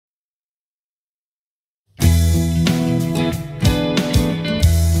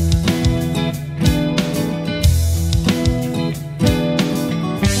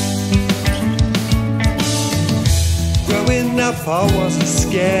up, I was a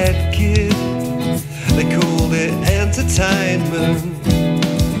scared kid. They called it entertainment,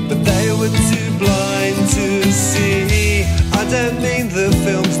 but they were too blind to see. I don't mean the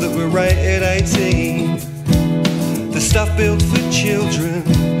films that were rated 18. The stuff built for children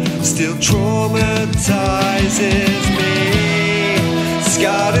still traumatizes me.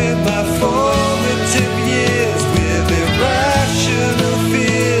 Scarred in my formative years with irrational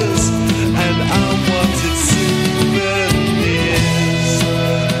fears and unwanted souvenirs.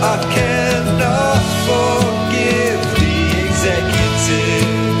 I cannot forgive the executive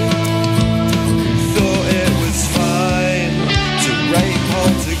who thought it was fine to rape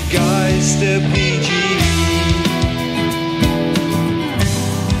poltergeist a PG.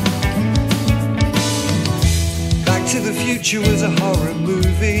 Back to the Future was a horror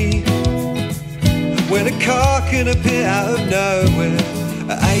movie when a car can appear out of nowhere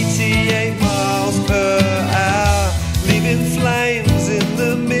at 88 miles per hour, leaving flames in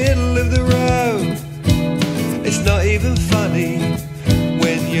the middle of the road. It's not even funny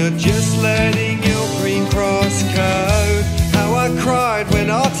when you're just learning your Green Cross code. How I cried when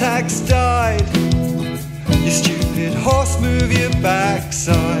our tax died. You stupid horse, move your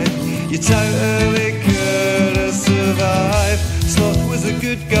backside. You're totally gonna survive. Sloth was a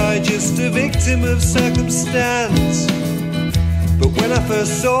good guy, just a victim of circumstance. But when I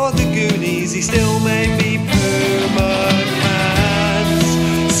first saw the Goonies, he still made me poo my pants.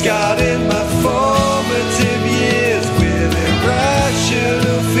 Scarred in my formative years with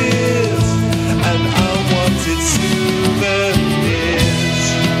irrational fears and unwanted souvenirs.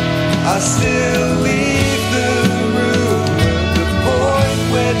 I still leave the room at the point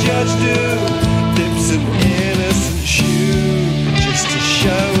where Judge Doom dips an innocent shoe just to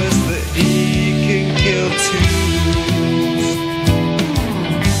show us that he can kill twos.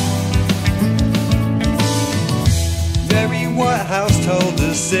 Mary Whitehouse told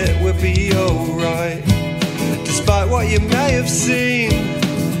us it would be alright. Despite what you may have seen,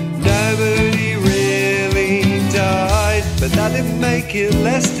 nobody really died. But that didn't make it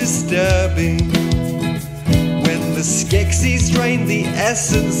less disturbing when the Skeksis drained the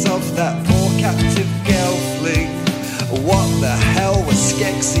essence of that poor captive gelfling. What the hell was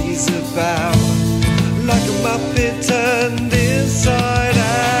Skeksis about? Like a muppet turned inside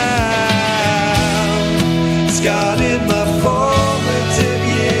out. Scarred in my formative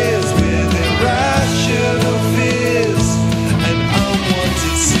years with irrational fears and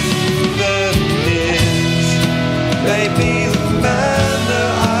unwanted souvenirs. Maybe the man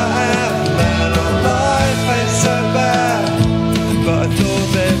that I am, man, our life ain't so bad, but I thought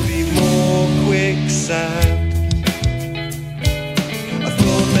there'd be more quicksand. I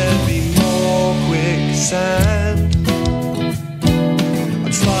thought there'd be more quicksand.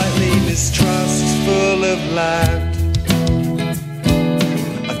 I'm slightly mistrustful of land.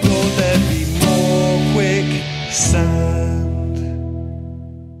 I thought there'd be more quicksand.